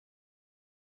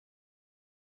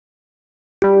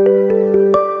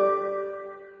When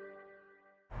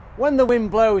the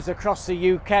wind blows across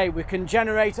the UK, we can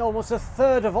generate almost a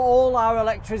third of all our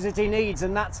electricity needs,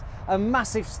 and that's a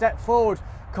massive step forward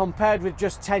compared with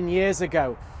just 10 years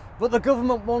ago. But the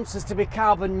government wants us to be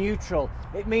carbon neutral.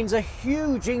 It means a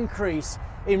huge increase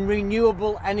in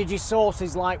renewable energy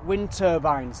sources like wind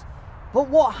turbines. But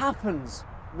what happens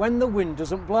when the wind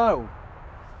doesn't blow?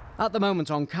 At the moment,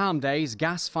 on calm days,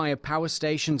 gas-fired power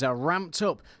stations are ramped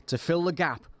up to fill the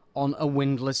gap on a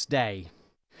windless day.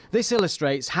 This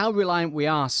illustrates how reliant we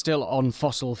are still on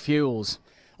fossil fuels.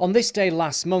 On this day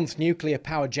last month, nuclear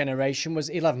power generation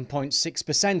was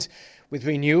 11.6%, with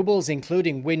renewables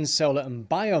including wind, solar and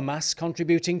biomass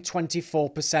contributing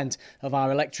 24% of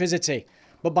our electricity.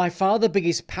 But by far the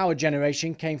biggest power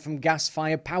generation came from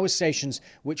gas-fired power stations,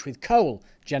 which with coal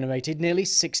generated nearly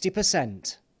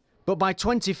 60%. But by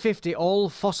 2050, all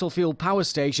fossil fuel power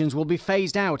stations will be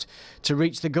phased out to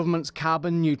reach the government's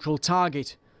carbon neutral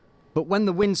target. But when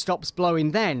the wind stops blowing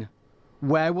then,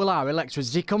 where will our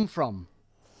electricity come from?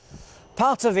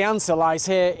 Part of the answer lies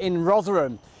here in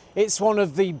Rotherham. It's one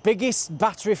of the biggest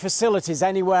battery facilities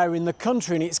anywhere in the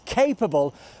country, and it's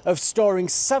capable of storing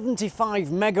 75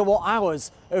 megawatt hours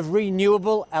of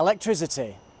renewable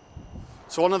electricity.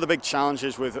 So one of the big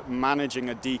challenges with managing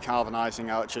a decarbonising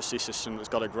electricity system that's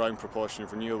got a growing proportion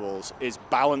of renewables is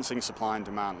balancing supply and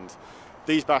demand.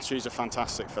 These batteries are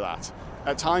fantastic for that.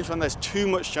 At times when there's too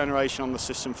much generation on the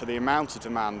system for the amount of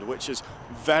demand, which is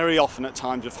very often at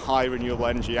times of high renewable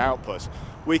energy output,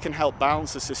 we can help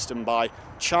balance the system by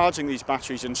charging these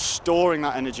batteries and storing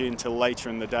that energy until later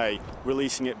in the day,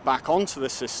 releasing it back onto the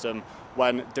system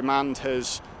when demand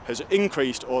has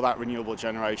increased or that renewable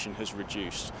generation has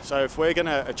reduced. So if we're going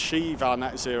to achieve our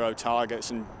net zero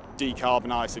targets and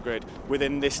decarbonise the grid,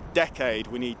 within this decade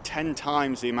we need 10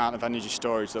 times the amount of energy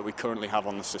storage that we currently have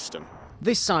on the system.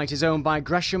 This site is owned by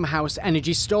Gresham House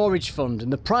Energy Storage Fund,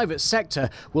 and the private sector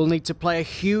will need to play a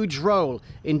huge role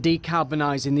in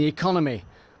decarbonising the economy.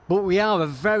 But we are a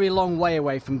very long way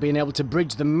away from being able to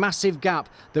bridge the massive gap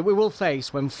that we will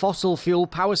face when fossil fuel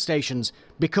power stations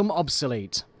become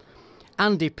obsolete.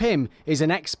 Andy Pym is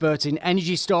an expert in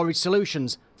energy storage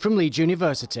solutions from Leeds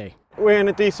University. We're in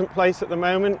a decent place at the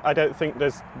moment. I don't think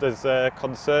there's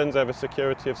concerns over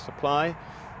security of supply,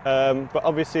 but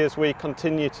obviously as we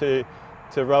continue to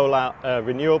roll out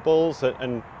renewables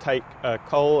and take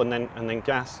coal and then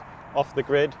gas off the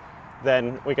grid,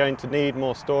 then we're going to need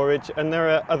more storage, and there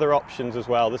are other options as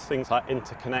well. There's things like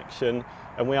interconnection,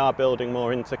 and we are building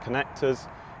more interconnectors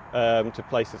to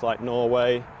places like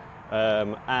Norway,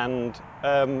 and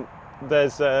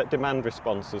there's demand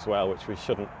response as well, which we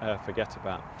shouldn't forget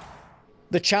about.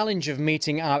 The challenge of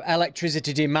meeting our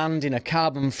electricity demand in a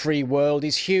carbon-free world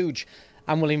is huge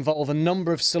and will involve a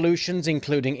number of solutions,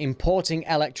 including importing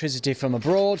electricity from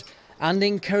abroad and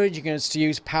encouraging us to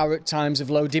use power at times of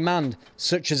low demand,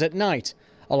 such as at night,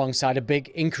 alongside a big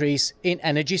increase in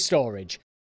energy storage.